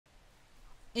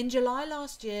In July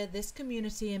last year, this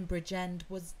community in Bridgend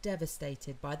was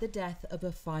devastated by the death of a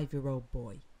 5-year-old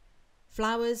boy.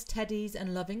 Flowers, teddies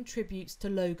and loving tributes to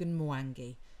Logan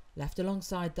Mwangi left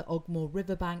alongside the Ogmore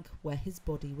riverbank where his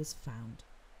body was found.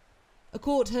 A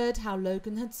court heard how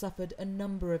Logan had suffered a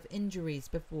number of injuries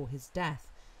before his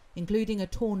death, including a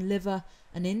torn liver,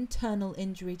 an internal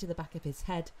injury to the back of his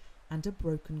head and a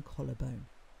broken collarbone.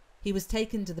 He was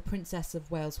taken to the Princess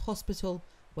of Wales Hospital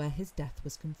where his death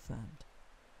was confirmed.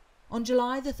 On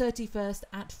July the 31st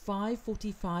at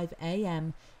 5:45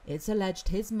 a.m, it's alleged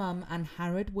his mum,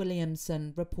 Angharad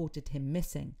Williamson, reported him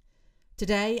missing.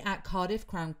 Today at Cardiff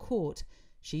Crown Court,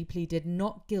 she pleaded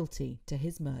not guilty to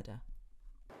his murder.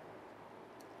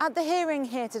 At the hearing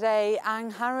here today,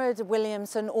 Angharad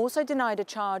Williamson also denied a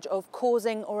charge of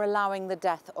causing or allowing the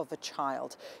death of a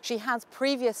child. She has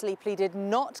previously pleaded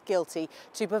not guilty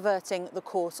to perverting the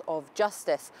course of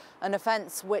justice, an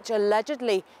offence which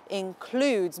allegedly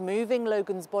includes moving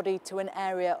Logan's body to an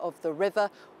area of the river,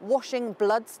 washing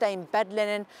blood-stained bed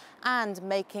linen and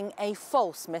making a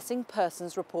false missing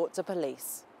persons report to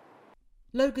police.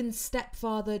 Logan's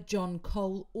stepfather, John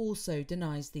Cole, also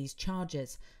denies these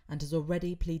charges and has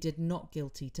already pleaded not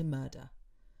guilty to murder.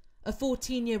 A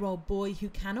 14-year-old boy who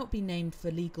cannot be named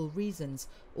for legal reasons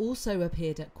also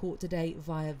appeared at court today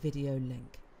via video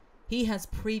link. He has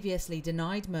previously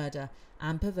denied murder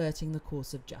and perverting the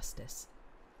course of justice.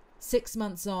 6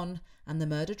 months on, and the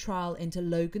murder trial into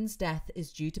Logan's death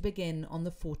is due to begin on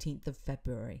the 14th of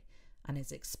February and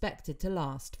is expected to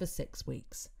last for 6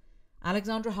 weeks.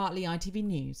 Alexandra Hartley, ITV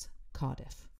News,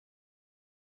 Cardiff.